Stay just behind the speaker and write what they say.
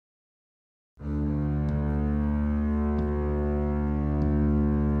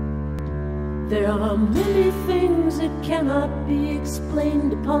There are many things that cannot be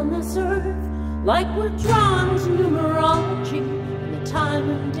explained upon this earth, like we're drawn to numerology and the time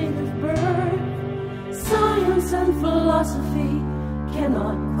and date of birth. Science and philosophy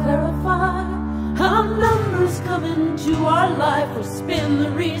cannot clarify how numbers come into our life or spin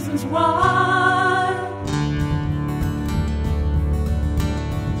the reasons why.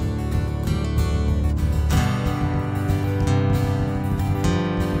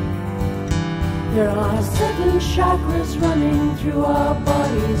 There are 7 chakras running through our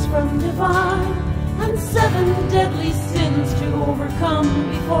bodies from divine, and 7 deadly sins to overcome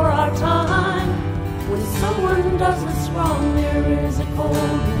before our time. When someone does us wrong, there is a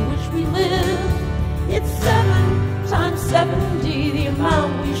code in which we live. It's 7 times 70, the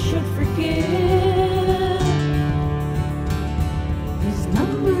amount we should forgive. These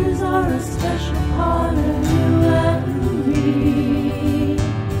numbers are a special part of you and me.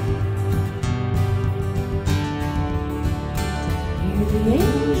 The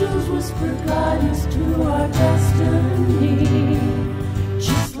angels whisper guidance to our destiny.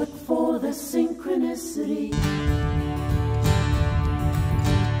 Just look for the synchronicity.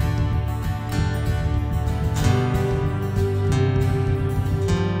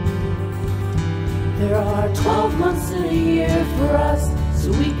 There are 12 months in a year for us,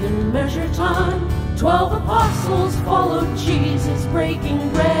 so we can measure time. 12 apostles followed Jesus, breaking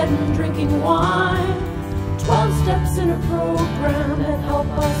bread and drinking wine. 12 steps in a program that help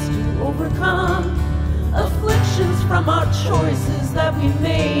us to overcome afflictions from our choices that we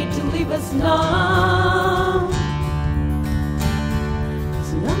made to leave us numb.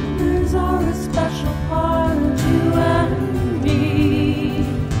 These numbers are a special part of you and me.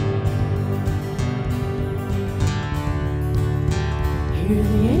 Hear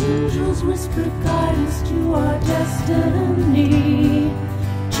the angels whisper guidance to our destiny.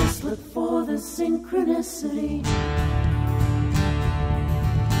 Just look for the synchronicity.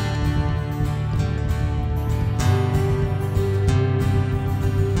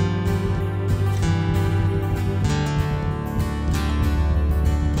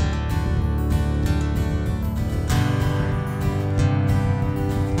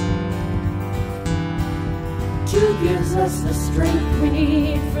 Two gives us the strength we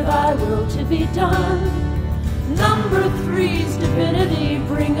need for thy will to be done. Number 3's divinity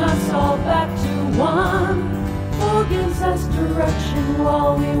bring us all back to one. 4 gives us direction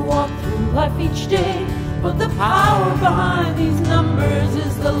while we walk through life each day. But the power behind these numbers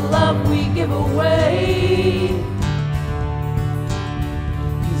is the love we give away.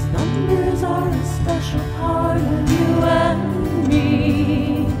 These numbers are a special part of you and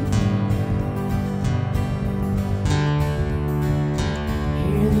me.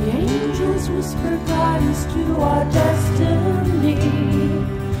 Hear the angels whisper guidance to our destiny.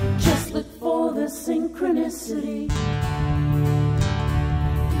 Just look for the synchronicity.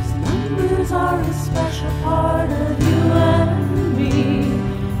 These numbers are a special part of you and me.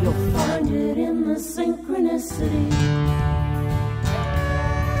 You'll find it in the synchronicity.